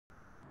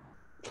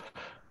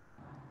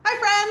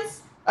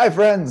friends. Hi,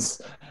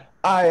 friends.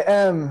 I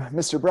am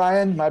Mr.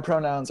 Bryan. My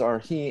pronouns are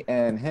he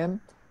and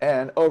him.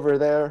 And over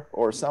there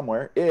or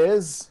somewhere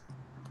is.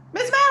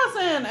 Miss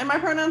Madison, and my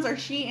pronouns are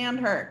she and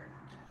her.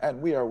 And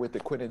we are with the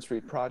Quinn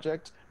Street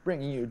Project,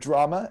 bringing you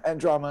drama. And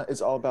drama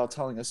is all about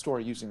telling a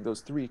story using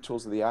those three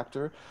tools of the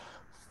actor.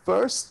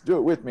 First, do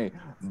it with me,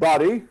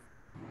 body.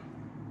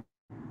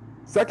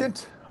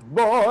 Second,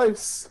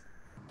 voice.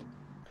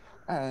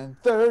 And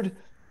third,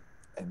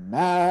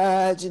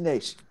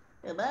 imagination.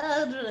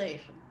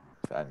 Imagination.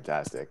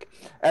 Fantastic.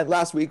 And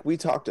last week we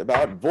talked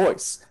about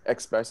voice,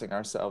 expressing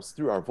ourselves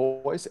through our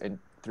voice and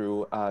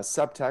through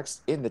subtext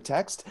in the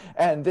text.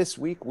 And this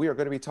week we are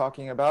going to be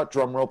talking about,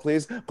 drum roll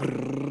please,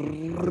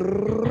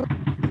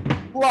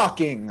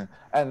 blocking.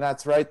 And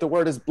that's right, the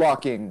word is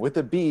blocking with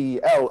a Blocking.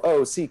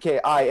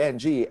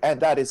 And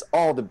that is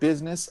all the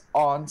business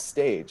on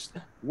stage,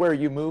 where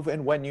you move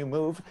and when you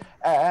move.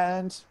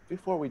 And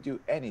before we do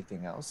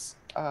anything else,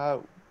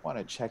 want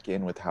to check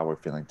in with how we're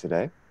feeling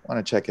today.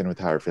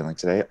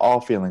 All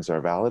feelings are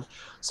valid.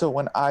 So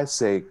when I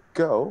say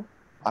go,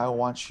 I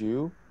want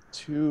you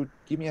to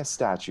give me a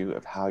statue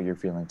of how you're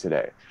feeling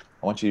today.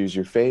 I want you to use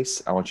your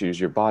face. I want you to use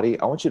your body.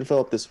 I want you to fill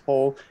up this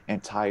whole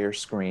entire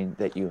screen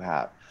that you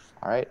have.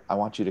 All right. I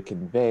want you to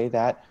convey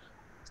that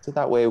so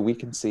that way we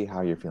can see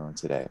how you're feeling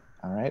today.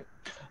 All right.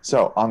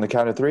 So on the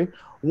count of three,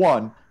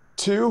 1,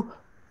 2,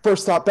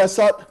 first thought, best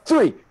thought,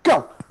 3,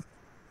 go.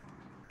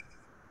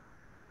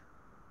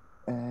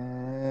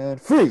 And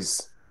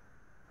freeze.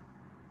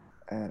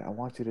 And I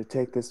want you to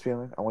take this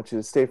feeling. I want you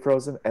to stay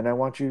frozen. And I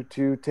want you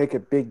to take a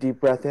big, deep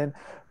breath in.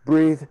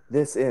 Breathe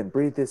this in.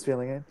 Breathe this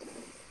feeling in.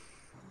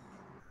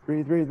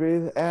 Breathe, breathe,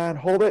 breathe. And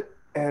hold it.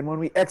 And when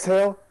we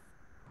exhale,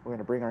 we're going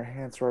to bring our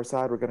hands to our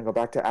side. We're going to go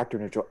back to actor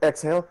neutral.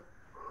 Exhale.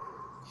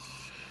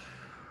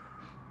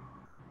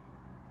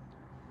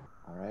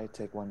 All right.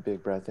 Take one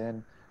big breath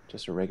in.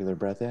 Just a regular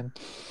breath in.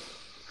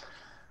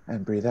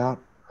 And breathe out.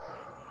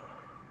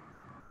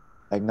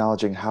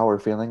 Acknowledging how we're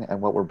feeling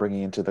and what we're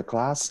bringing into the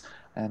class.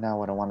 And now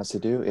what I want us to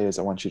do is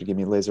I want you to give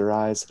me laser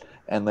eyes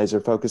and laser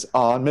focus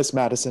on Miss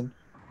Madison.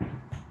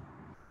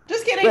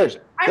 Just kidding. There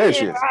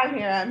she is. I'm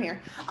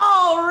here.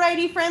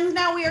 Alrighty, friends.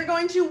 Now we are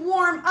going to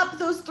warm up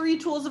those three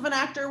tools of an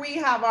actor. We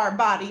have our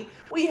body,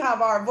 we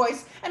have our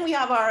voice, and we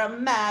have our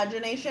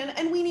imagination.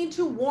 And we need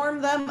to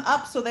warm them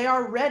up so they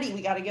are ready.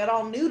 We got to get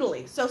all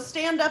noodly. So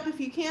stand up if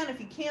you can.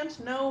 If you can't,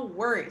 no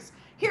worries.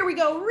 Here we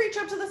go. Reach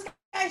up to the sky.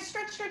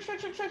 Stretch.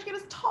 Get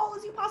as tall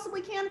as you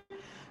possibly can.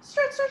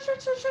 Stretch.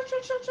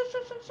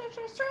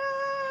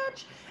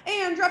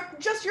 And drop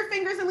just your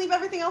fingers and leave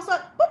everything else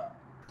up. Boop.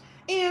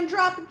 And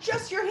drop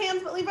just your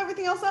hands but leave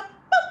everything else up.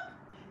 Boop.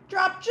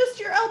 Drop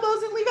just your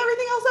elbows and leave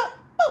everything else up.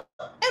 Boop.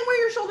 And wear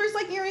your shoulders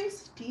like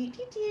earrings.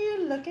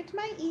 Look at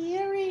my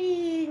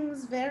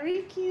earrings.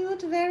 Very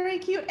cute.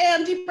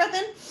 And deep breath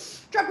in.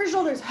 Drop your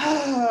shoulders.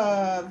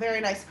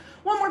 Very nice.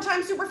 One more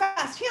time, super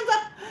fast. Hands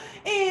up.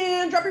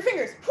 And drop your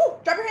fingers. Woo.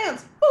 Drop your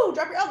hands. Woo.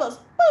 Drop your elbows.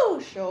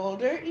 Woo.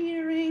 Shoulder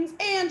earrings.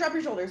 And drop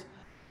your shoulders.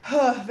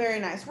 Very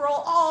nice.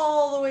 Roll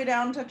all the way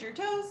down. Touch your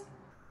toes.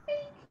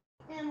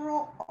 And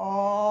roll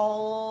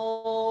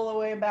all the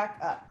way back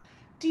up.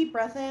 Deep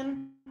breath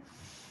in.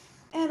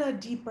 And a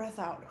deep breath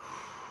out.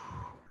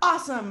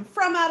 Awesome.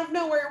 From out of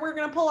nowhere, we're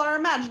going to pull our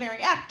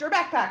imaginary actor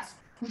backpacks.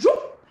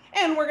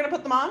 And we're going to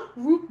put them on.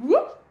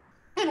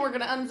 And we're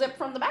going to unzip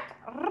from the back.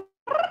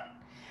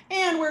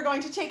 And we're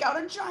going to take out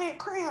a giant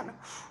crayon.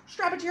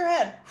 Strap it to your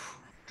head.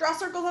 Draw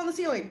circles on the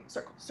ceiling.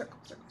 Circle.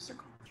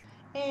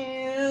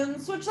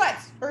 And switch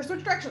sides, or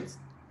switch directions.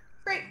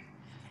 Great.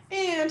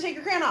 And take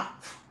your crayon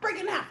off. Break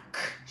it in half.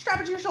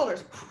 Strap it to your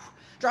shoulders.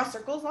 Draw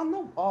circles on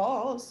the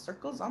walls.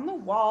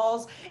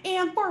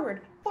 And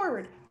forward.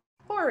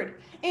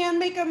 And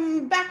make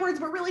them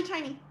backwards, but really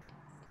tiny.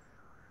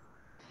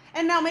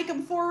 And now make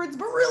them forwards,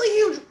 but really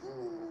huge.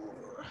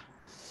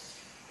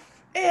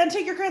 And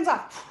take your crayons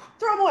off.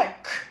 Throw them away.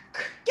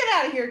 Get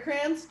out of here,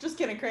 crayons. Just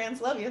kidding, crayons.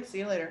 Love you. See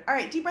you later. All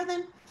right, deep breath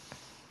in.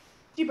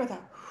 Deep breath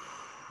out.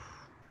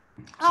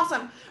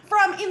 Awesome.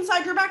 From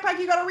inside your backpack,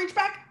 you got to reach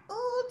back.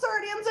 Oh, it's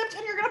already unzipped.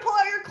 And you're going to pull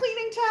out your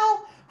cleaning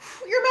towel.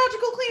 Your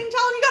magical cleaning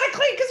towel. And you got to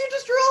clean because you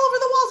just drew all over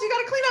the walls. You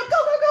got to clean up. Go.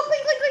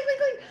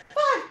 Clean.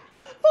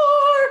 5,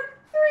 4,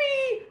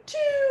 3, 2,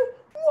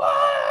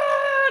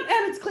 1.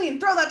 And it's clean.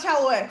 Throw that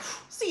towel away.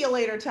 See you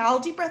later, towel.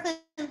 Deep breath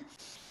in.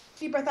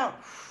 Deep breath out.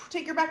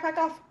 Take your backpack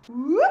off.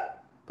 Whoop.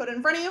 Put it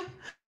in front of you.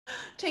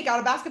 Take out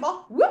a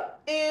basketball. Whoop.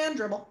 And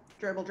dribble.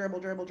 Dribble.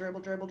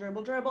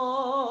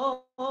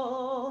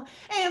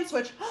 And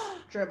switch.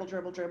 Dribble.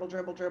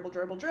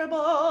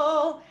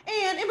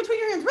 And in between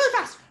your hands, really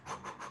fast.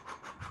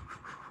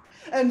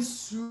 And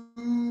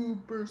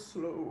super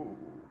slow.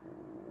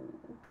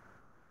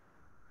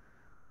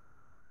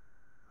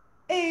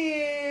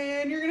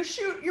 And you're going to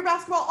shoot your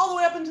basketball all the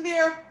way up into the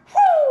air.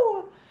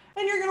 Woo!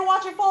 And you're going to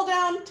watch it fall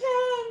down. 10, 9,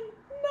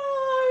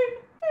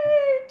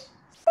 8,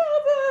 7,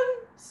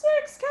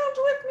 6. Count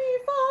with me.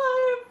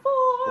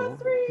 5, 4,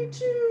 3,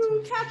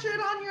 2. Catch it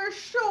on your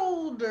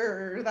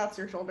shoulder. That's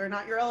your shoulder,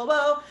 not your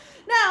elbow.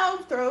 Now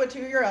throw it to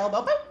your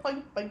elbow. Boink,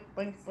 boink, boink,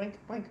 boink, boink,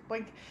 boink,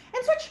 boink.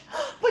 And switch.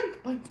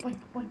 Boink, boink, boink,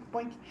 boink,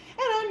 boink.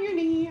 And on your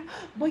knee.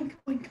 Boink,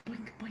 boink,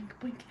 boink, boink,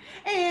 boink.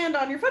 And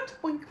on your foot.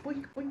 Boink,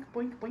 boink, boink,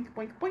 boink, boink,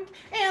 boink, boink.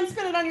 And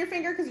spin it on your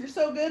finger because you're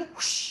so good.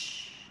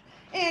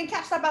 And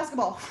catch that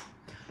basketball.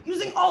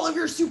 Using all of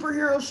your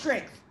superhero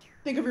strength.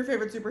 Think of your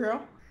favorite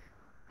superhero.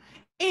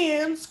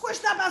 And squish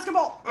that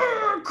basketball.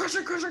 Crush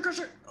it, crush it, crush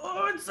it.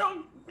 Oh, it's so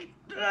hard,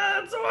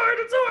 it's so hard,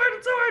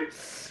 it's so hard.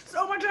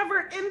 So much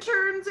effort. It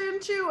turns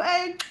into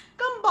a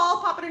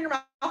gumball. Pop it in your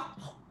mouth.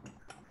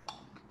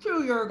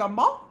 Chew your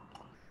gumball.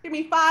 Give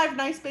me 5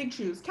 nice big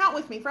chews. Count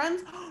with me,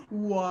 friends.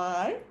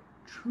 1,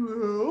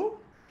 2,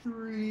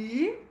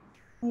 3,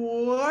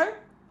 4,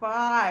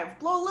 5.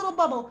 Blow a little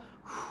bubble.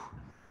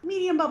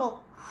 Medium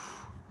bubble.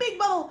 Big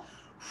bubble.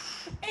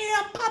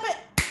 And pop it.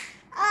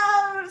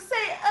 Oh,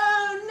 say,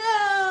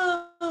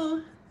 oh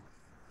no.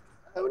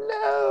 Oh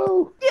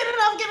no. Get it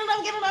up, get it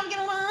up, get it up, get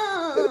it up.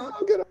 Get it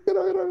up, get it up, get it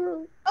up, get it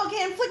up.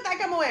 Okay, and flick that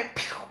gum away.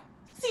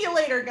 See you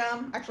later,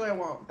 gum. Actually, I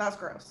won't. That's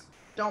gross.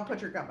 Don't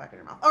put your gum back in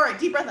your mouth. All right,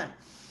 deep breath in.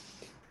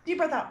 Deep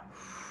breath out.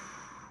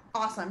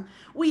 Awesome.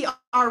 We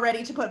are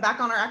ready to put back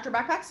on our actor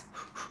backpacks.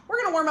 We're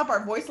going to warm up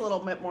our voice a little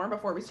bit more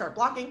before we start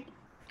blocking.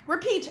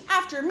 Repeat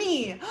after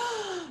me.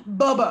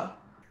 Bubba.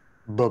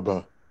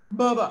 Bubba.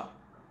 Bubba.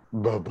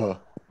 Bubba.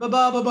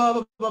 Bubba, bubba,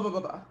 bubba, bubba,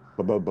 bubba.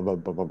 Bubba, bubba,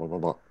 bubba, bubba,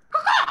 bubba.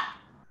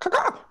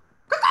 Caca.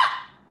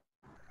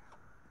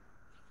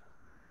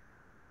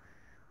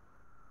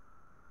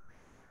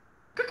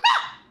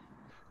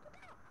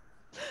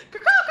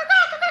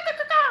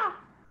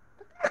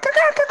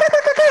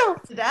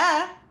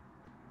 Da-da.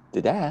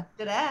 Da-da.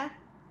 Da-da.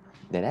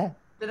 Da-da.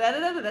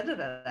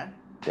 Da-da-da-da-da-da-da.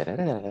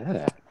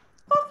 Da-da-da-da-da-da.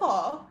 Fa-fa.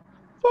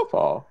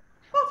 Fa-fa.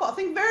 Fa-fa.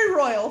 Think very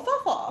royal.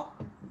 Fa-fa.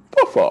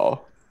 Fa-fa.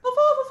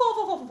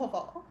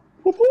 Fa-fa-fa-fa-fa-fa-fa.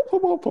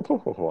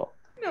 Fa-fa-fa-fa-fa-fa-fa.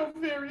 No,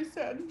 very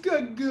sad.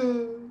 Ga-ga.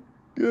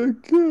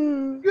 Ga-ga.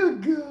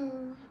 Ga-ga.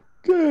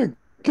 Ga-ga.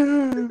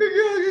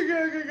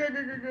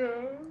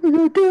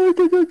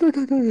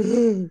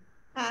 Ga-ga-ga-ga-ga-ga-ga-ga.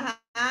 Ha-ha.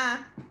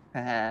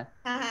 Ha-ha.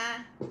 Ha-ha.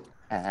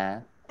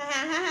 Ha-ha.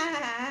 Ha-ha.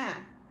 Ha-ha.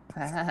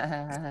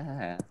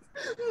 Ha-ha.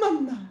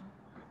 Mama.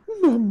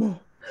 Mama.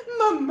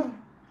 Mama.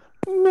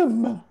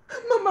 Mama.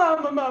 Mama,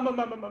 mama, mama,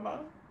 mama, mama.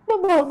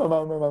 Mama,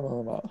 mama, mama,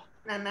 mama.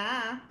 Na-na.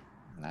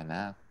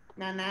 Na-na.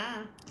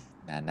 Na-na.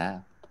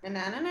 Na-na.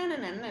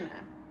 Na-na-na-na-na-na-na.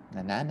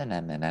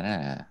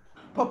 Na-na-na-na-na-na-na.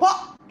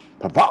 Papa.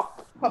 Papa.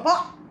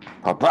 Papa.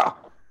 Papa.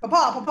 Papa,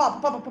 papa,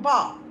 papa, papa.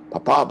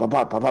 Papa, papa,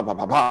 papa, papa,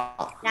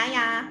 papa.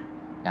 Ya-ya.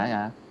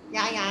 Ya-ya.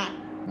 Ya-ya.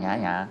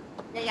 Ya-ya.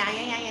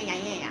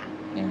 Ya-ya-ya-ya-ya-ya-ya-ya.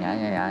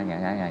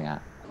 Ya-ya-ya-ya-ya-ya-ya.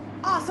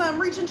 Awesome.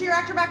 Reach into your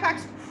actor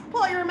backpacks.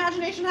 Pull out your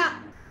imagination hat.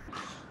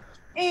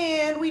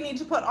 And we need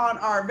to put on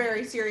our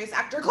very serious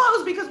actor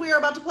clothes because we are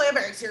about to play a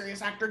very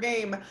serious actor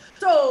game.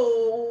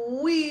 So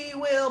we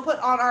will put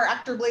on our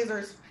actor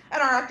blazers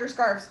and our actor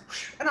scarves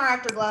and our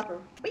actor glasses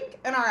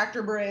and our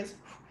actor berets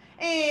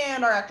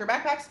and our actor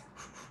backpacks.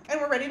 And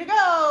we're ready to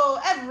go.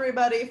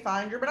 Everybody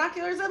find your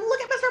binoculars and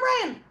look at Mr.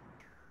 Bryan.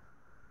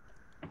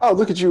 Oh,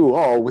 look at you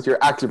all with your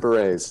active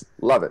berets.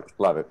 Love it,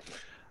 love it.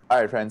 All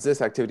right, friends,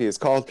 this activity is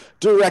called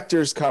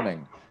Director's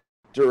Coming.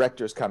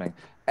 Director's Coming.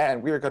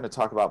 And we are going to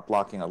talk about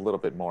blocking a little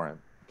bit more.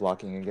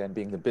 Blocking, again,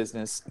 being the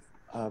business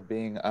of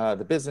being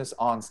the business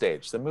on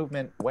stage, the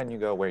movement, when you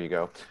go, where you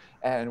go.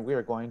 And we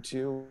are going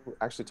to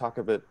actually talk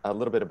a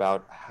little bit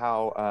about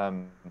how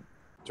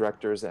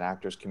directors and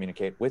actors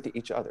communicate with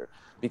each other.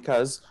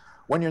 Because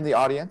when you're in the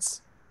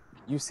audience,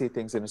 you see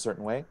things in a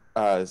certain way,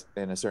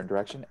 in a certain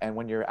direction. And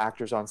when you're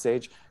actors on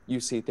stage, you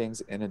see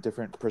things in a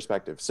different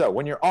perspective. So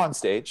when you're on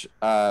stage,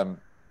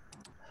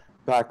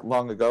 back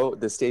long ago,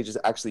 the stages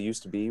actually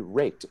used to be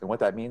raked. And what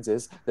that means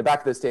is the back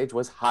of the stage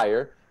was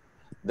higher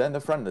than the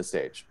front of the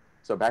stage.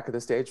 So back of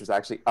the stage was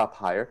actually up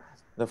higher.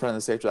 The front of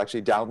the stage was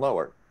actually down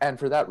lower. And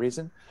for that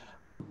reason,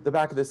 the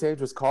back of the stage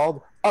was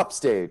called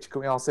upstage.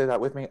 Can we all say that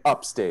with me?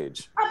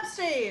 Upstage.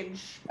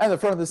 Upstage. And the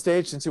front of the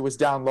stage, since it was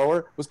down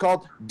lower, was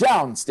called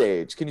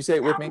downstage. Can you say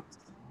it with me?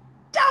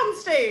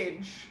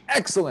 Downstage.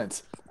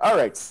 Excellent. All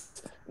right.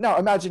 Now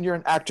imagine you're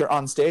an actor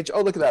on stage.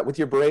 Oh, look at that. With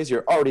your berets,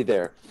 you're already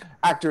there.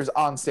 Actors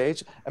on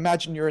stage.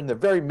 Imagine you're in the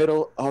very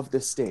middle of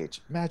the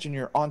stage. Imagine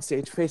you're on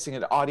stage facing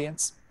an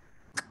audience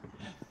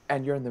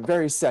and you're in the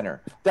very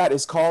center. That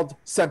is called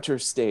center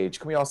stage.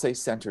 Can we all say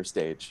center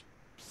stage?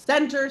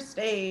 Center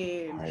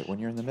stage. All right, when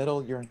you're in the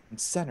middle, you're in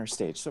center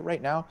stage. So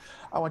right now,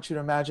 I want you to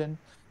imagine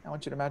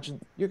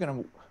you're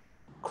going to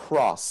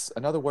cross.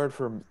 Another word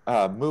for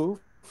move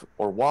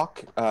or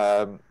walk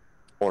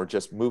or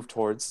just move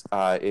towards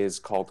is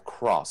called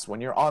cross.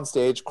 When you're on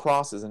stage,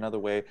 cross is another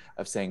way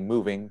of saying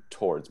moving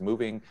towards,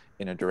 moving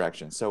in a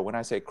direction. So when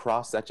I say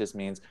cross, that just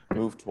means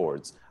move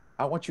towards.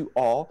 I want you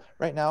all,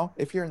 right now,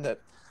 if you're in the,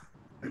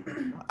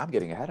 I'm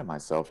getting ahead of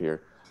myself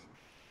here.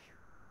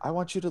 I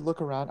want you to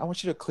look around. I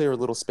want you to clear a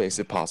little space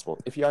if possible.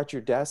 If you're at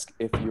your desk,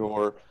 if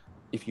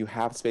you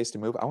have space to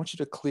move, I want you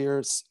to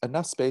clear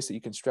enough space that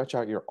you can stretch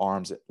out your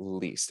arms at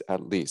least.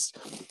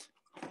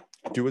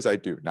 do as I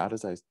do, not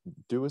as I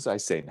do as I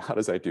say, not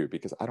as I do,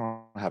 because I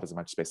don't have as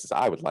much space as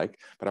I would like,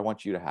 but I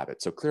want you to have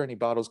it. So clear any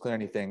bottles, clear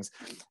any things.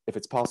 If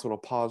it's possible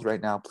to pause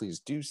right now, please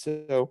do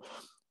so.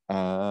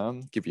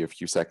 Give you a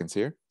few seconds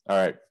here. All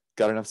right,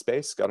 got enough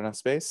space? Got enough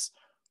space?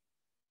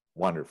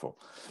 Wonderful.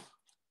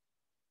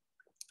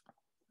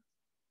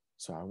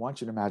 So I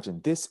want you to imagine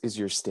this is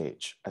your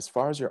stage. As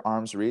far as your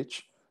arms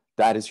reach,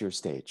 that is your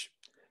stage.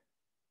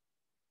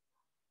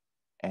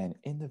 And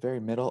in the very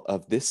middle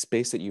of this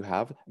space that you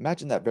have,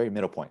 imagine that very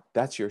middle point.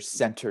 That's your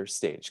center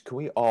stage. Can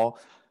we all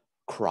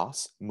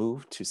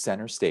move to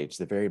center stage,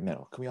 the very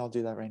middle? Can we all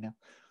do that right now?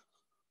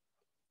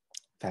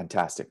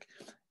 Fantastic.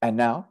 And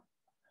now,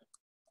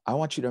 I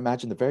want you to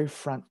imagine the very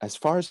front, as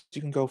far as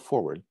you can go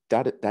forward,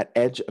 that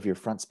edge of your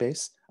front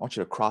space. I want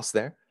you to cross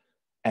there.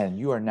 And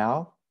you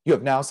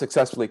have now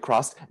successfully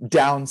crossed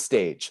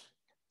downstage.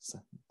 So,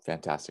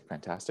 fantastic,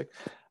 fantastic.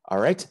 All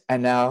right,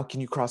 and now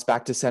can you cross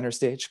back to center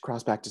stage?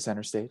 Cross back to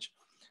center stage.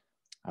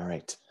 All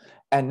right,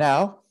 and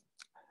now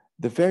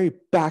the very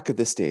back of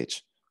the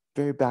stage,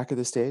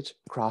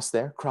 cross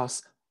there,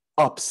 cross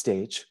up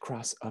stage,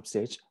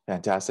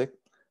 fantastic.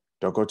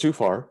 Don't go too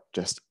far,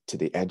 just to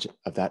the edge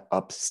of that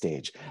up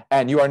stage.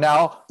 And you are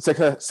now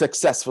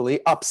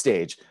successfully up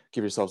stage.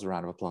 Give yourselves a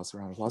round of applause,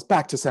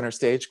 Back to center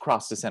stage,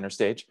 cross to center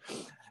stage.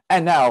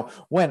 And now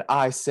when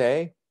I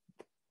say,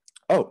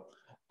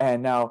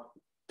 and now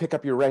pick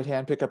up your right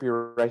hand,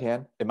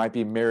 It might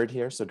be mirrored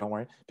here, so don't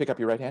worry. Pick up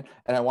your right hand,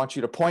 and I want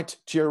you to point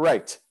to your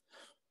right.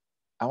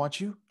 I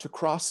want you to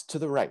cross to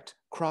the right,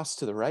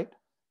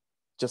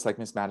 just like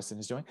Miss Madison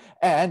is doing.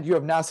 And you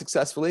have now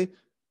successfully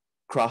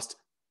crossed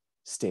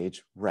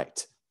stage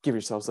right. Give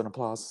yourselves an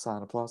applause,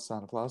 silent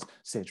applause,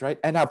 stage right.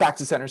 And now back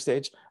to center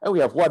stage. And we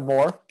have one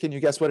more. Can you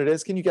guess what it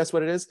is?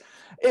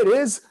 It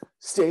is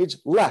stage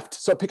left.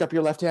 So pick up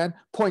your left hand,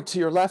 point to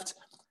your left,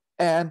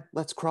 and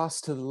let's cross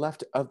to the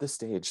left of the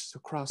stage. So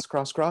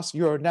cross.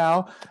 You are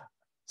now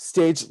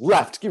stage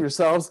left. Give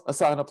yourselves a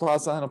silent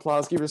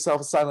applause. Give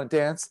yourself a silent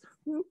dance.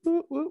 Whoop,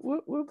 whoop, whoop,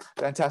 whoop, whoop.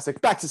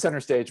 Fantastic. Back to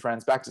center stage,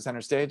 friends. Back to center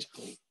stage.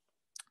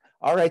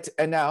 All right.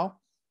 And now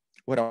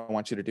what I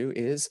want you to do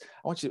is,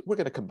 we're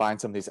going to combine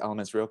some of these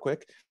elements real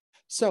quick.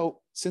 So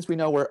since we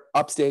know where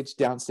upstage,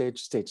 downstage,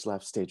 stage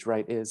left, stage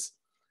right is,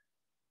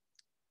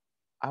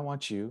 I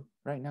want you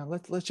right now,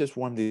 let's just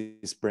warm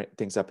these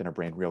things up in our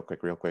brain real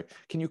quick.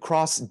 Can you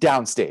cross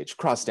downstage?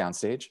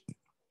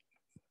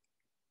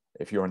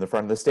 If you're in the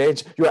front of the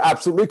stage, you're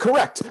absolutely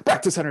correct.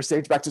 Back to center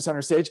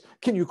stage.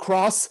 Can you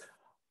cross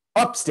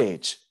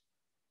upstage?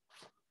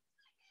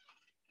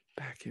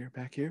 Back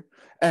here.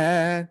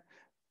 And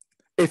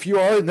if you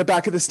are in the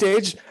back of the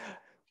stage,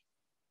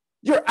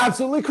 you're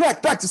absolutely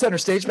correct. Back to center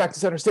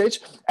stage.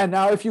 And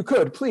now if you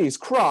could, please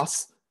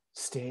cross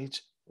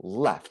stage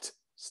left.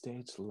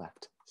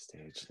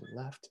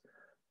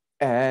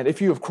 And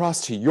if you have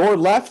crossed to your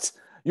left,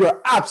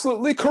 you're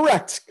absolutely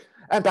correct.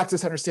 And back to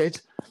center stage.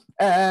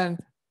 And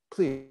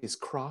please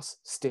cross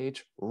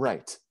stage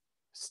right.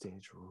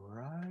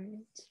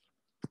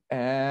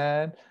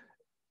 And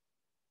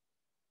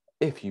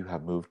if you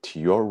have moved to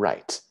your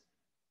right,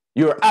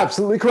 you are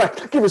absolutely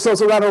correct. Give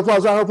yourselves a round of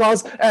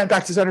applause. And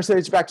back to center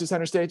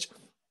stage.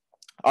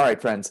 All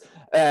right, friends.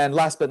 And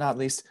last but not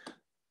least,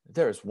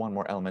 there's one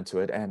more element to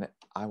it. And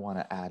I want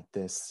to add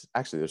this.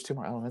 Actually, there's two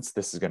more elements.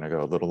 This is going to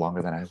go a little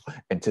longer than I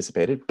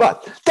anticipated,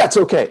 but that's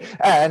okay.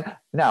 And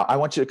now I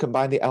want you to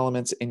combine the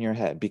elements in your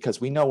head, because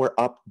we know where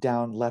up,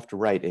 down, left,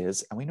 right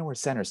is, and we know where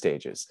center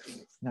stage is.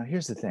 Now,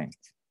 here's the thing.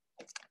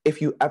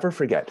 If you ever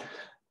forget,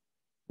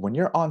 when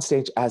you're on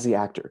stage as the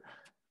actor,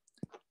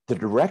 the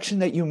direction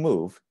that you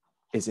move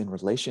is in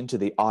relation to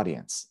the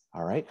audience,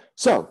 all right?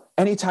 So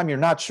anytime you're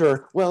not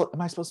sure, well,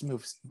 am I supposed to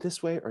move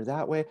this way or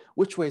that way?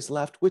 Which way's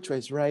left? Which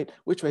way's right?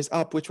 Which way's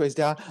up? Which way's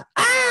down?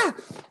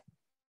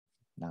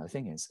 Now the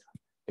thing is,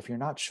 if you're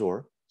not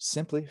sure,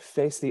 simply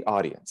face the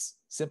audience.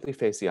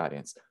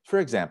 For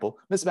example,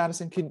 Miss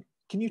Madison, can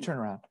you turn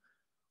around?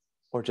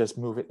 Or just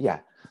move it? Yeah.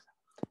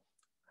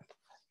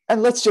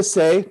 And let's just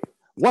say,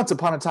 once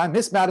upon a time,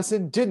 Miss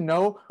Madison didn't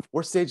know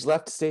where stage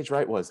left, stage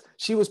right was.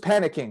 She was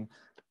panicking.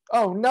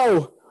 Oh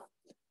no!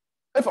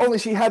 If only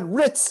she had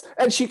Ritz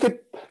and she could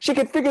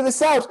figure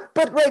this out.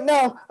 But right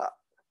now,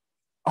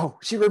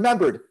 she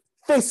remembered.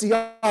 Face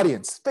the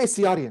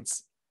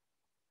audience.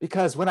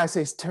 Because when I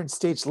say turn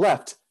stage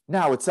left,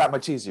 now it's that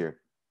much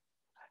easier.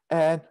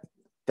 And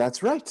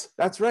that's right.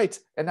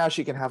 And now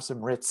she can have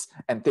some Ritz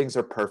and things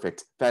are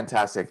perfect.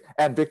 Fantastic.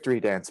 And victory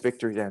dance,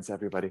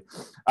 everybody.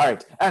 All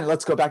right, and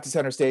let's go back to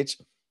center stage.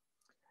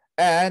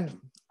 And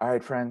all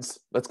right, friends,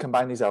 let's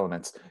combine these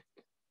elements.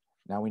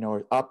 Now we know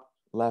where up,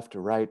 left,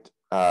 right,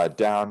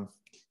 down,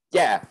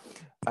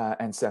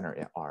 and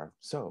center are.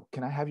 So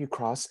can I have you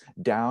cross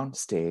down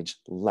stage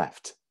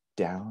left?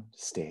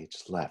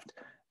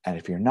 And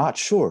if you're not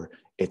sure,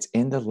 it's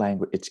in the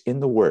language, it's in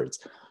the words.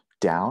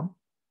 Down,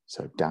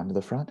 so down to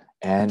the front,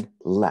 and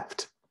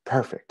left.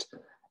 Perfect.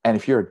 And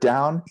if you're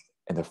down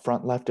in the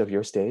front left of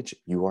your stage,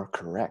 you are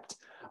correct.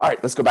 All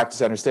right, let's go back to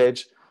center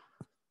stage.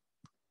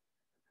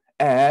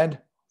 And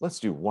let's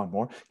do one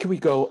more. Can we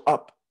go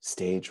up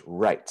stage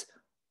right.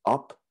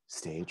 Up,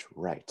 stage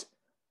right.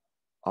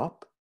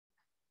 Up,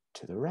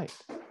 to the right.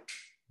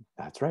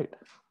 That's right.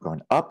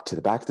 Going up to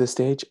the back of the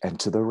stage and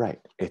to the right.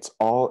 It's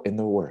all in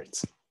the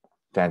words.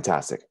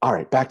 Fantastic. All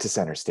right, back to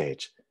center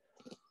stage.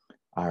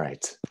 All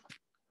right.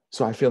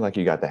 So I feel like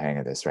you got the hang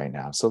of this right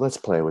now. So let's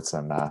play with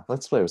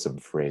some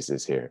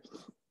phrases here.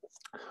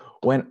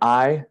 When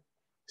I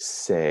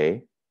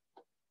say,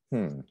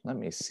 let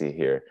me see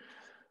here.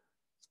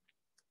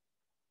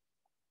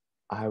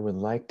 I would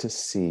like to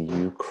see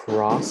you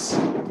cross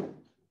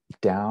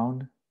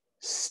down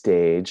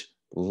stage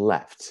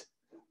left.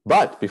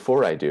 But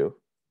before I do,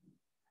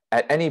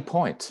 at any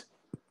point,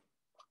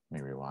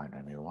 let me rewind.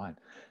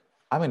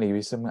 I'm going to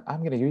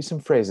give you some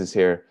phrases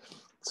here.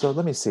 So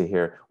let me see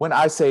here. When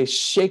I say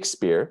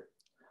Shakespeare,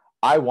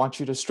 I want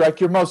you to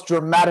strike your most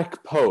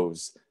dramatic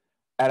pose.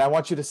 And I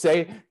want you to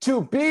say,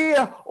 to be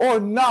or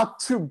not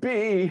to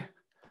be.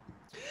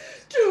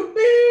 To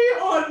be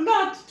or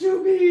not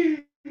to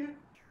be.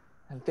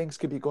 And things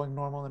could be going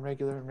normal and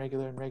regular.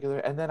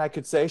 And then I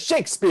could say,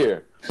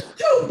 Shakespeare.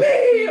 To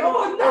be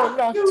or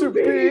not to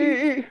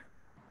be.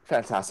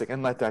 Fantastic.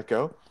 And let that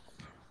go.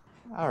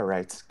 All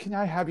right. Can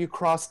I have you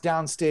cross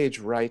down stage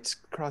right?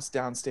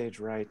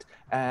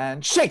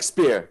 And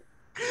Shakespeare.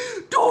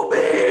 To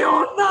be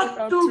or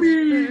not to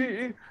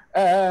be.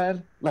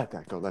 And let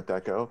that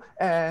go.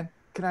 And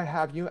can I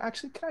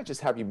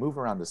just have you move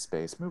around the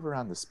space? Move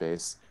around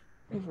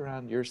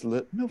your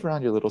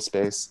little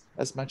space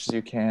as much as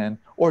you can,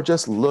 or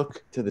just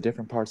look to the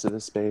different parts of the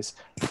space.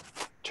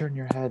 Turn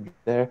your head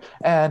there.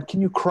 And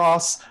can you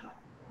cross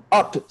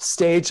up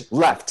stage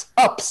left?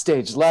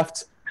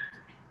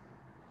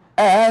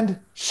 And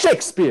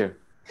Shakespeare.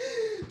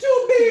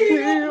 To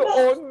be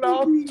or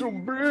not to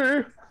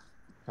be.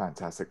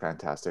 Fantastic.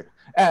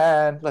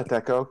 And let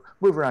that go.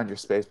 Move around your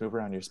space.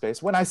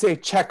 When I say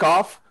check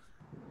off,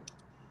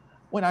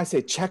 I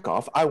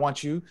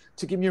want you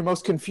to give me your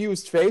most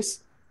confused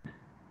face.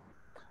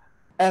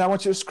 And I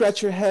want you to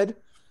scratch your head,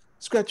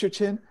 scratch your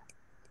chin.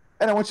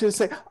 And I want you to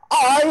say,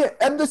 I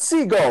am the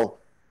seagull.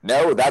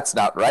 No, that's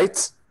not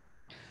right.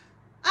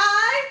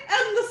 I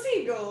am the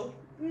seagull.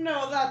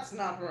 No, that's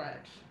not right.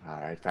 All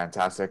right,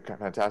 fantastic.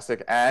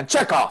 And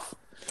check off.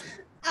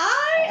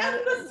 I am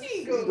the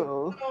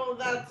seagull. No,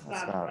 that's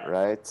not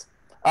right.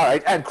 All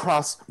right, and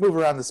move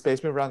around the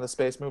space.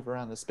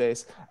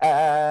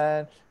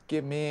 And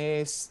give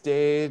me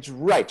stage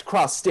right.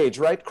 Cross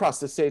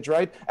the stage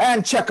right.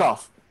 And check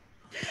off.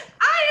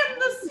 I am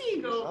the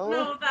seagull.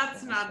 No,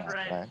 that's not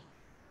right.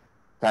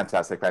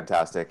 Fantastic.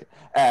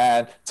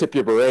 And tip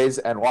your berets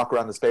and walk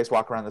around the space.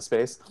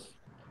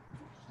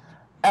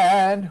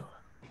 And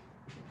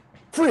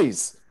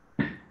freeze.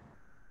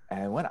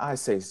 And when I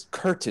say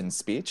curtain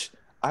speech,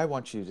 I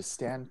want you to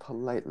stand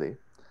politely.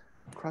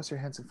 Cross your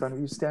hands in front of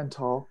you, stand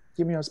tall.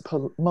 Give me your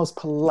most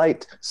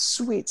polite,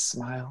 sweet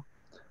smile.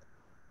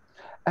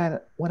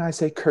 And when I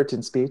say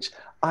curtain speech,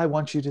 I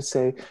want you to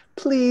say,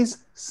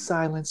 please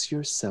silence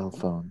your cell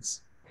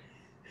phones.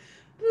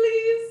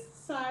 Please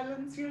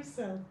silence your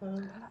cell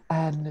phone.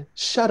 And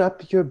shut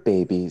up your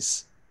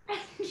babies.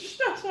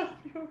 Shut up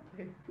your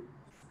babies.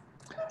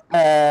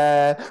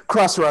 And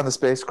cross around the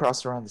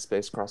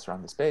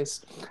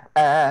space.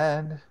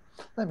 And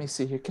let me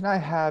see here. Can I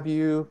have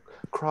you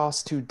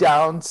cross to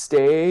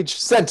downstage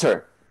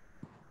center?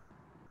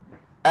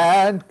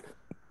 And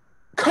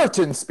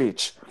curtain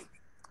speech.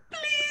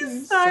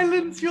 Please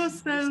silence your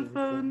cell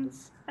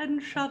phones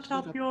and shut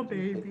up your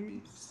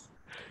babies.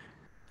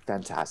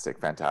 Fantastic.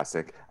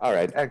 All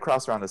right, and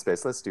cross around the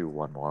space. Let's do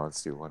one more.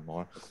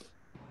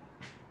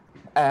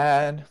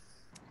 And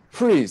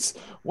freeze.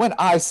 When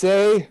I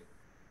say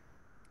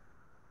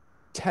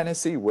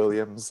Tennessee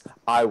Williams,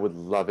 I would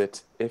love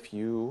it if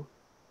you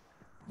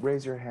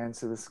raise your hands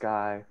to the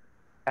sky,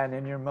 and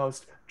in your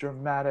most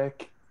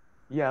dramatic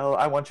yell,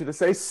 I want you to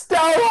say,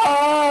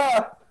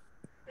 Stella!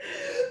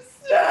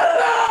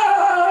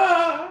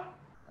 Stella!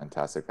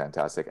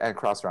 Fantastic. And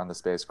cross around the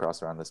space,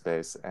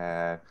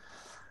 and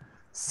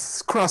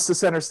cross the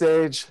center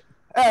stage,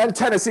 and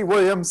Tennessee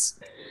Williams.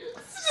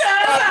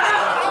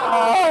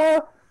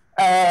 Stella!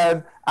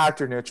 And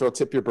actor neutral,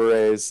 tip your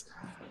berets,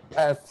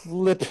 and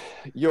flip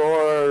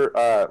your,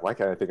 why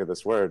can't I think of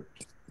this word?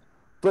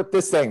 Flip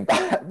this thing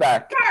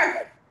back.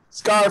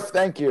 Scarf,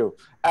 thank you.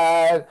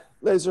 And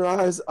laser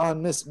eyes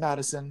on Miss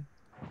Madison.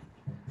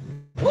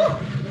 Woo!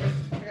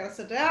 I gotta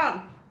sit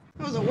down.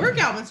 That was a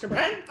workout, Mr.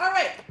 Bryan. All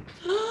right.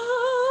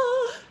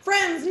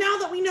 Friends, now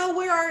that we know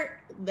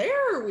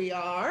there we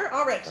are.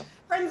 All right.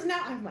 Friends, now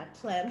I have my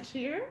plant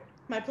here.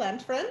 My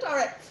plant friend. All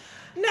right.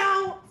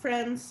 Now,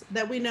 friends,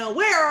 that we know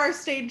where our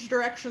stage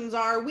directions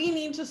are, we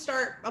need to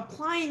start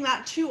applying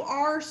that to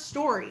our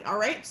story. All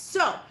right.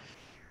 So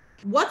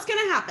what's going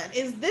to happen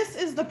is this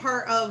is the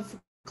part of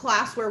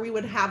class where we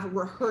would have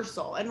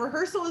rehearsal. And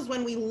rehearsal is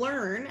when we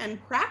learn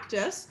and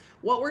practice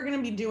what we're going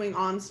to be doing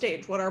on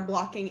stage, what our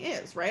blocking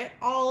is, right?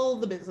 All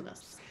the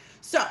business.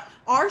 So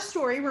our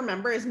story,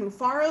 remember, is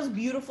Mufaro's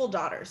beautiful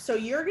daughters. So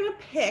you're going to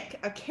pick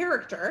a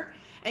character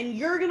and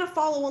you're going to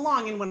follow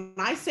along. And when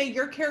I say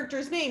your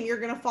character's name, you're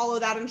going to follow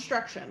that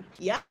instruction.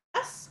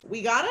 Yes?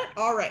 We got it?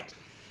 All right.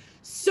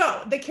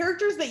 So the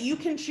characters that you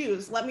can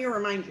choose, let me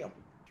remind you.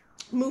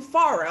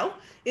 Mufaro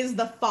is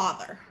the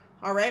father.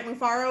 All right?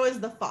 Mufaro is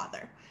the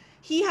father.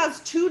 He has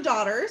 2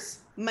 daughters,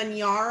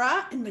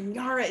 Manyara, and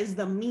Manyara is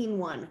the mean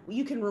one.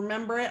 You can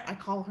remember it. I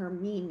call her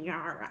Mean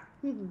Yara.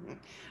 All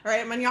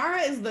right,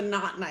 Manyara is the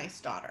not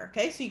nice daughter.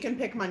 Okay, so you can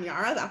pick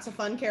Manyara. That's a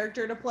fun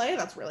character to play.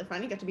 That's really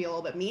fun. You get to be a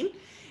little bit mean.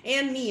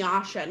 And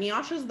Nyasha.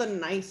 Nyasha is the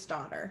nice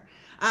daughter.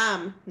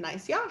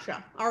 Nice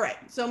Yasha. All right,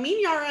 so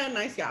Mean Yara and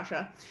Nice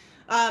Yasha.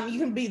 You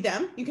can be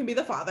them, you can be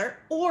the father,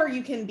 or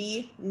you can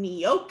be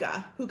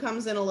Nyoka, who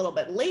comes in a little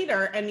bit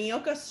later, and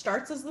Nyoka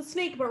starts as the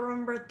snake, but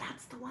remember,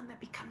 that's the one that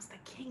becomes the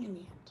king in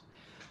the end.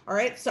 All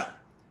right, so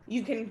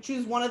you can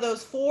choose one of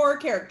those 4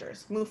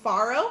 characters,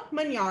 Mufaro,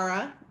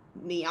 Manyara,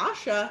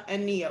 Nyasha,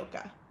 and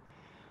Nyoka.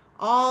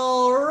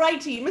 All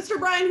righty, Mr.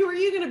 Bryan, who are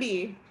you going to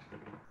be?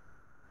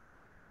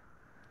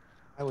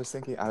 I was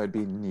thinking I would be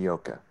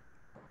Nyoka.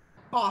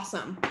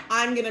 Awesome.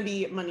 I'm going to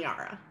be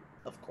Manyara,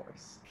 of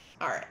course.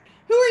 All right.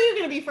 Who are you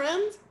going to be,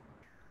 friends?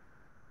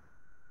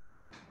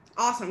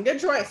 Awesome. Good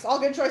choice. All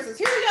good choices.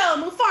 Here we go.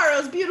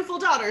 Mufaro's beautiful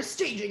daughter,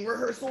 staging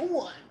rehearsal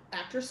 1.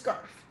 Actor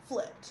scarf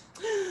flipped.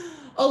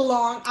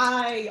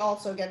 I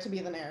also get to be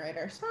the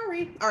narrator.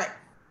 Sorry. All right.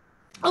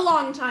 A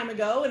long time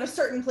ago, in a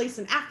certain place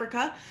in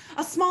Africa,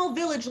 a small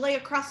village lay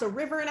across a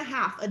river and a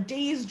half, a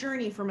day's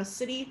journey from a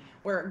city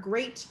where a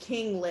great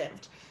king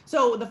lived.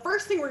 So the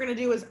first thing we're going to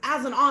do is,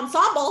 as an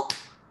ensemble,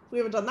 we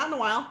haven't done that in a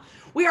while,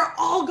 we are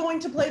all going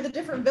to play the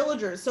different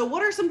villagers. So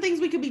what are some things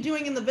we could be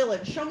doing in the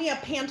village? Show me a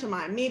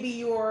pantomime. Maybe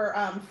you're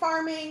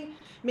farming.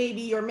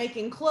 Maybe you're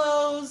making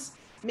clothes.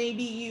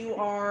 Maybe you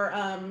are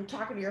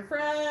talking to your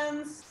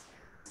friends.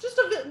 Just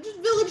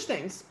village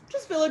things.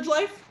 Just village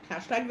life.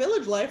 Hashtag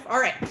village life. All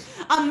right.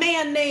 A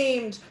man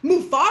named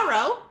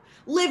Mufaro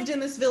lived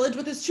in this village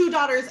with his 2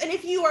 daughters. And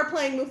if you are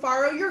playing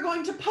Mufaro, you're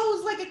going to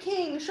pose like a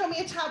king. Show me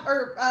a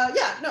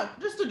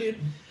just a dude.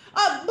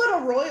 But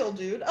a royal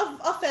dude,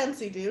 a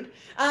fancy dude.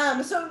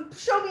 So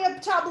show me a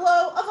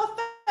tableau of a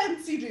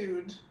fancy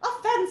dude,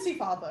 a fancy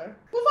father,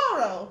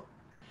 Mufaro.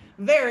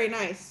 Very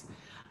nice.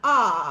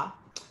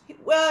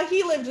 Well,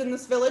 he lived in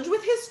this village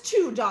with his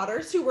 2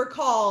 daughters who were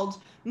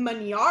called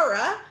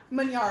Manyara.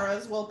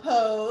 Manyaras will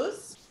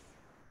pose.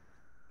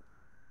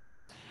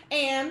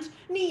 And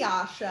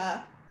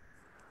Nyasha.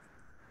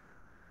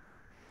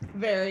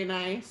 Very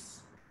nice.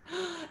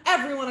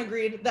 Everyone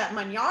agreed that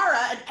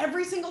Manyara, and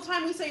every single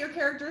time we say your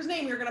character's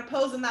name, you're going to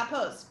pose in that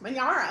pose.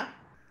 Manyara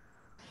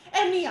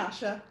and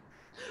Nyasha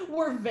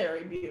were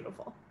very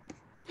beautiful.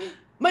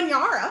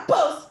 Manyara,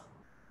 pose,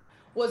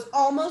 was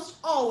almost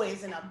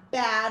always in a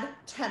bad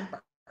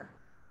temper.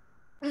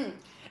 And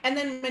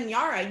then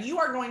Manyara, you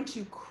are going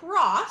to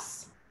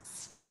cross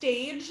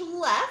stage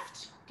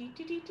left,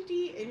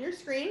 in your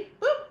screen,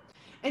 boop,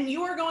 and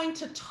you are going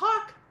to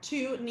talk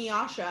to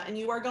Nyasha, and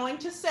you are going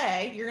to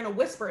say, you're going to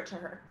whisper it to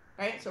her.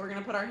 Right? So we're going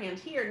to put our hand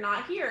here,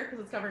 not here, because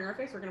it's covering our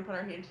face. We're going to put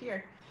our hand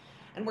here.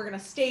 And we're going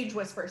to stage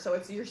whisper. So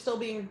you're still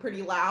being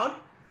pretty loud,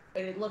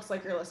 but it looks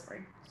like you're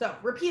whispering. So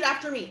repeat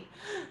after me.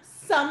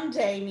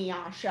 Someday,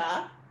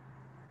 Nyasha.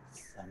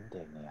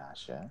 Someday,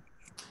 Nyasha.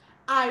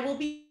 I will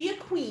be a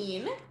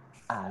queen.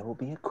 I will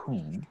be a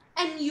queen.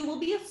 And you will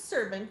be a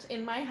servant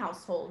in my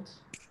household.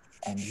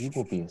 And you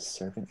will be a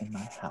servant in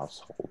my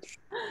household.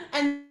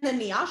 And then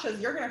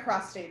Nyasha's, you're going to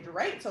cross stage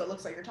right, so it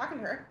looks like you're talking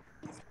to her.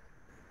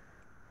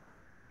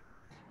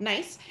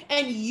 Nice.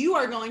 And you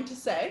are going to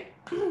say,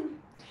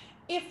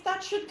 if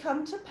that should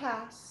come to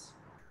pass.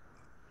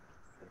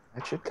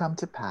 That should come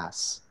to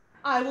pass.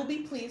 I will be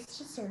pleased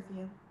to serve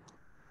you.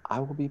 I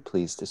will be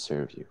pleased to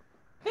serve you.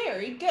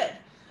 Very good.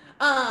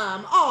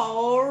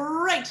 All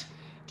right.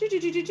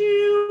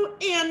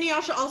 And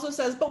Nyasha also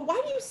says, but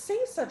why do you say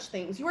such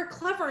things? You are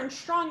clever and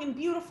strong and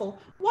beautiful.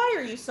 Why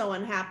are you so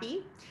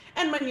unhappy?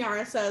 And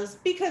Manyara says,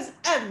 because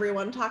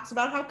everyone talks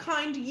about how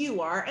kind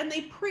you are, and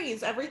they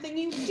praise everything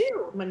you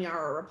do,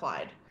 Manyara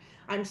replied.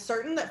 I'm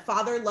certain that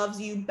Father loves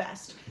you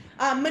best.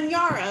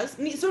 Nyasha's,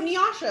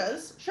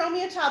 show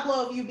me a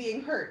tableau of you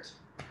being hurt.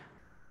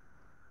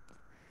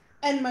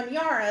 And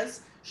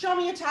Manyara's, show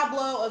me a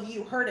tableau of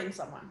you hurting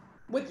someone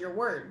with your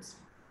words.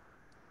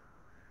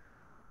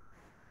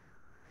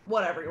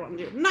 Whatever you want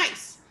to do.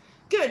 Nice.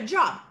 Good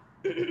job.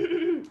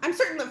 I'm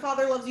certain that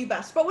Father loves you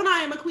best, but when I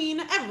am a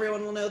queen,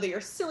 everyone will know that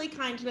your silly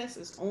kindness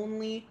is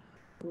only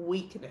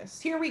weakness.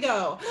 Here we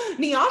go.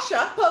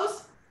 Nyasha,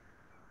 pose,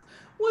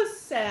 was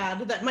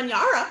sad that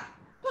Manyara,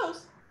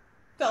 pose,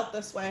 felt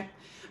this way,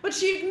 but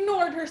she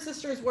ignored her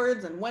sister's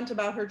words and went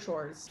about her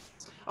chores.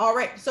 All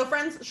right, so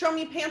friends, show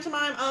me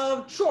pantomime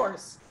of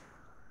chores.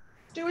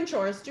 Doing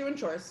chores.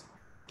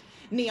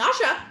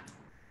 Nyasha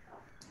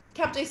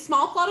kept a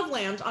small plot of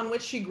land on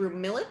which she grew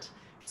millet,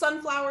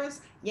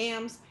 sunflowers,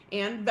 yams,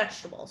 and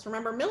vegetables.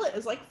 Remember, millet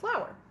is like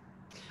flour.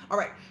 All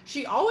right,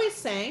 she always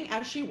sang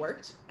as she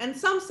worked, and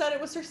some said it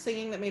was her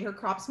singing that made her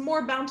crops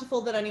more bountiful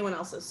than anyone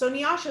else's. So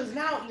Nyasha's,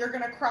 now you're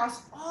going to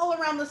cross all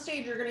around the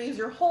stage. You're going to use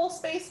your whole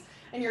space,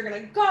 And you're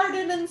going to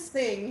garden and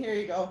sing. Here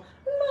you go.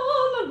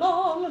 La, la,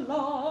 la, la,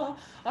 la.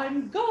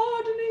 I'm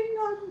gardening,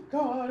 la,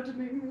 la,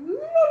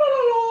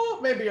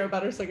 la. Maybe you're a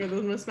better singer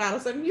than Miss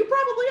Madison. You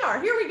probably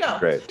are. Here we go.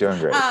 Great, doing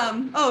great.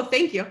 Oh,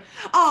 thank you.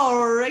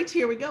 All right,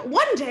 here we go.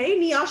 One day,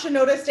 Nyasha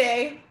noticed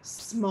a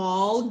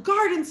small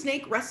garden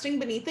snake resting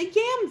beneath a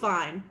yam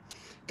vine.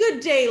 Good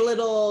day,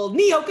 little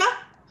Nyoka.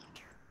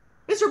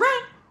 Mr.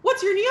 Bryan,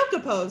 what's your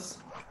Nyoka pose?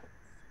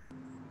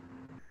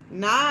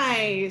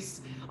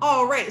 Nice.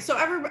 All right, so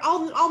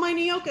all my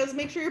Nyokas,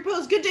 make sure you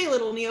pose. Good day,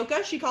 little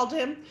Nyoka, she called to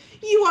him.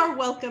 You are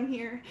welcome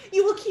here.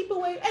 You will keep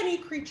away any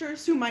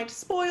creatures who might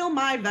spoil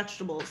my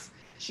vegetables.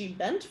 She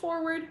bent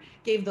forward,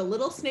 gave the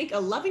little snake a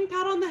loving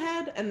pat on the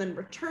head, and then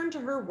returned to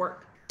her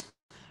work.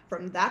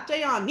 From that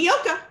day on,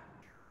 Nyoka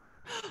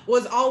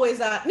was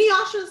always at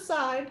Nyasha's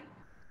side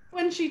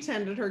when she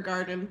tended her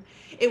garden.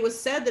 It was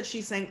said that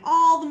she sang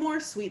all the more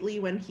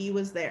sweetly when he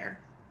was there.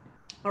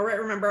 All right,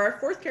 remember our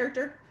fourth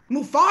character,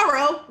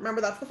 Mufaro.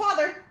 Remember, that's the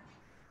father.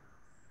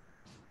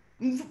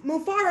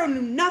 Mufaro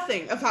knew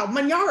nothing of how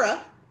Manyara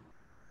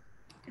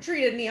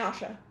treated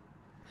Nyasha.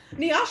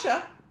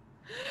 Nyasha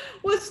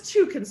was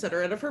too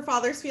considerate of her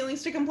father's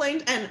feelings to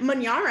complain, and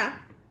Manyara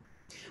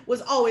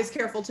was always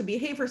careful to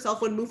behave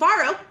herself when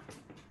Mufaro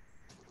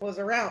was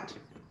around.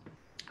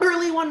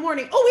 Early one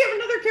morning, oh, we have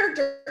another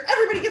character.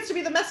 Everybody gets to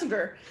be the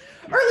messenger.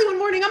 Early one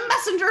morning, a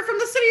messenger from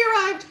the city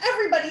arrived.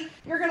 Everybody,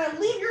 you're gonna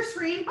leave your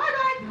screen.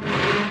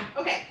 Bye-bye.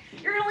 Okay,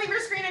 you're gonna leave your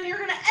screen and you're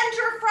gonna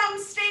enter from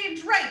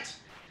stage right.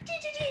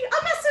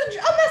 A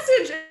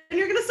message. And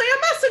you're gonna say a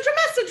message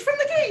from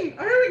the king.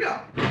 Oh, here we go.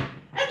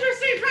 Enter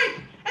stage right.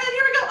 And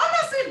here we go, a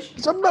message.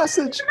 It's a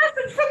message. A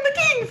message from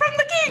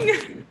the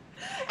king.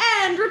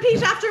 And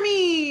repeat after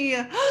me.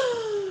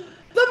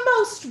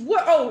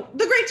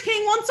 The great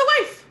king wants a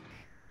wife.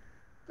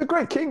 The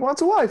great king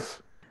wants a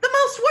wife. The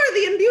most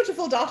worthy and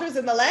beautiful daughters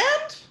in the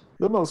land.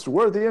 The most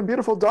worthy and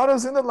beautiful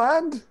daughters in the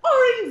land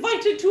are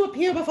invited to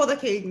appear before the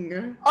king.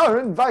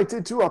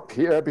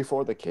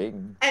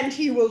 And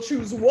he will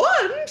choose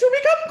one to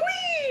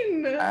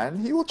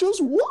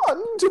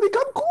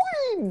become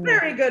queen.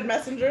 Very good,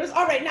 messengers.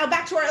 All right, now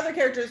back to our other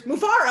characters.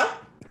 Mufaro,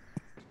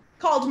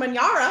 called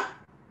Manyara,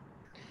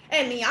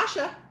 and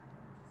Nyasha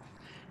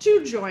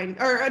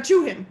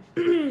to him.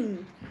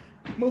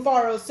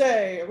 Mufaro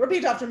say,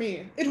 repeat after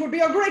me. It would be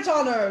a great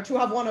honor to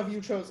have one of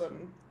you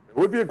chosen. It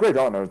would be a great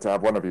honor to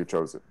have one of you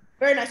chosen.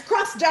 Very nice.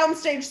 Cross down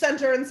stage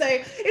center and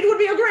say, it would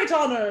be a great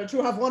honor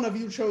to have one of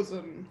you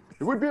chosen.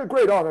 It would be a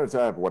great honor to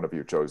have one of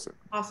you chosen.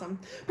 Awesome.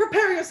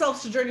 Prepare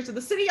yourselves to journey to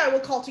the city. I will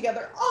call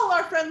together all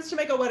our friends to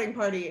make a wedding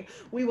party.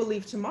 We will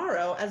leave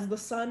tomorrow as the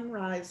sun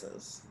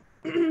rises.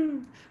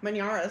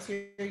 Manyaras,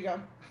 here you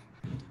go.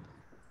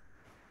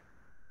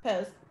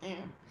 Pose. Yeah.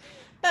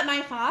 But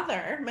my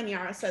father,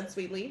 Manyara said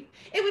sweetly,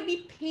 it would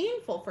be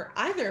painful for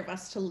either of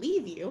us to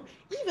leave you,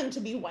 even to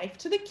be wife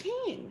to the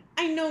king.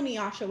 I know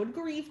Nyasha would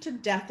grieve to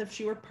death if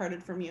she were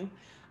parted from you.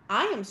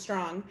 I am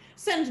strong.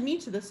 Send me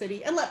to the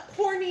city and let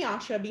poor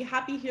Nyasha be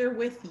happy here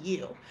with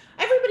you.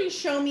 Everybody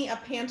show me a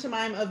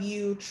pantomime of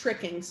you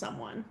tricking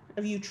someone.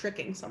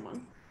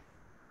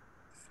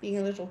 Being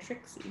a little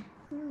tricksy.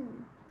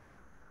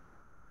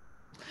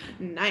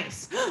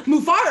 Nice.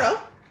 Mufaro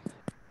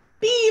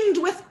beamed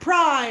with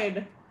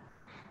pride.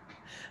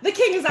 The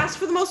king has asked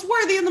for the most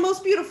worthy and the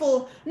most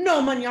beautiful.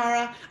 No,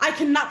 Manyara, I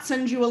cannot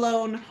send you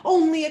alone.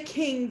 Only a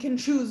king can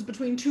choose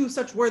between two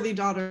such worthy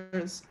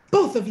daughters.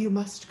 Both of you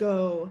must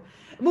go.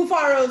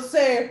 Mufaro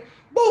say,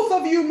 both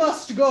of you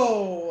must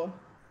go.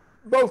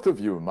 Both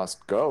of you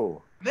must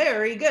go.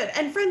 Very good.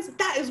 And friends,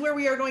 that is where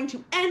we are going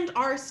to end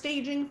our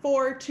staging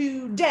for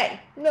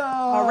today. No.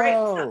 All right.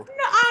 No,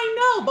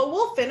 I know, but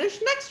we'll finish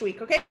next week,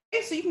 okay?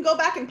 So you can go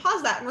back and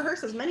pause that and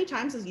rehearse as many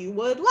times as you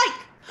would like.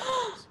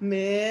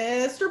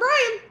 Mr.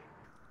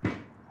 Bryan.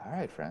 All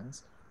right,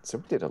 friends. So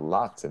we did a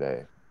lot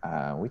today.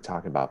 We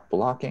talked about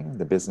blocking,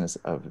 the business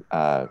of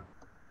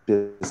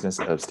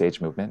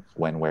stage movement,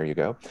 when, where you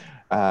go.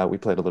 We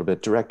played a little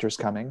bit Director's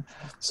Coming.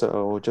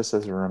 So just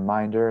as a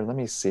reminder, let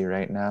me see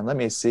right now. Let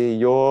me see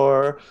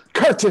your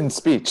curtain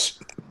speech.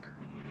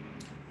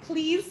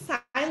 Please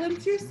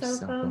silence your cell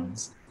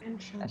phones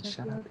and shut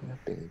up your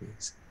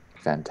babies.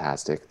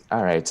 Fantastic.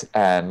 All right,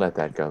 and let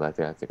that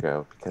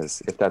go,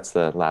 because if that's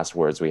the last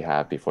words we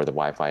have before the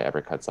Wi-Fi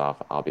ever cuts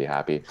off, I'll be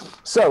happy.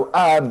 So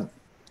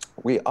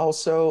we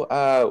also,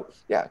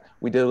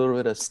 we did a little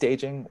bit of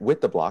staging with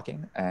the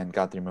blocking and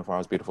got through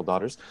Mufaro's beautiful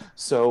daughters.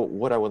 So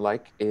what I would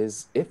like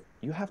is, if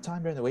you have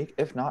time during the week,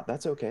 if not,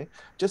 that's okay.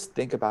 Just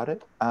think about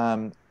it,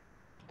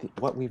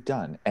 what we've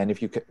done. And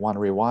if you want to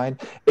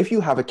rewind, if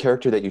you have a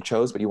character that you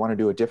chose, but you want to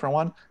do a different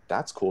one,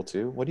 that's cool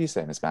too. What do you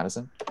say, Miss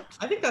Madison?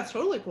 I think that's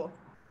totally cool.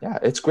 Yeah,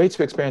 it's great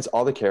to experience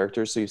all the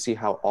characters so you see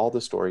how all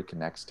the story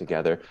connects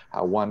together,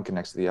 how one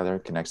connects to the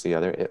other,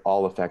 It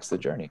all affects the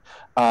journey.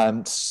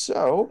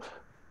 So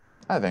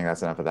I think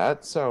that's enough of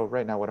that. So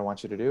right now what I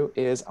want you to do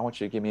is I want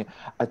you to give me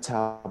a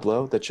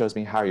tableau that shows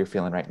me how you're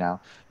feeling right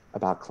now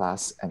about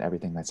class and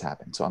everything that's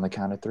happened. So on the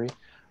count of 3,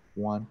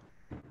 1,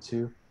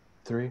 2,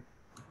 3,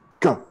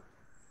 go.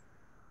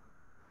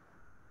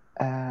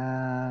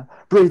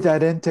 Breathe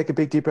that in. Take a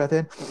big deep breath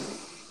in.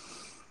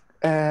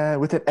 And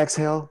with an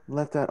exhale,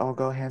 let that all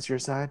go. Hands to your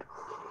side.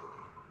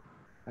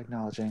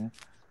 Acknowledging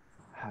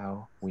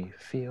how we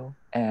feel.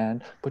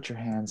 And put your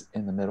hands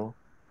in the middle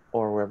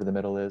or wherever the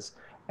middle is.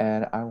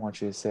 And I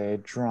want you to say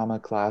drama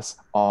class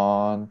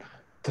on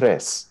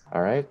tres.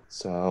 All right?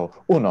 So,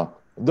 uno,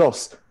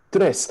 dos,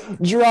 tres.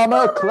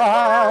 Drama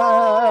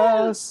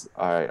class.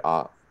 All right.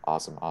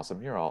 Awesome.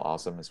 Awesome. You're all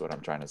awesome is what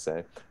I'm trying to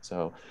say.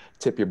 So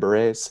tip your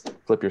berets,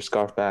 flip your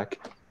scarf back,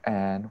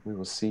 and we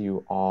will see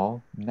you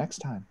all next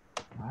time.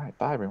 All right.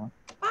 Bye, everyone.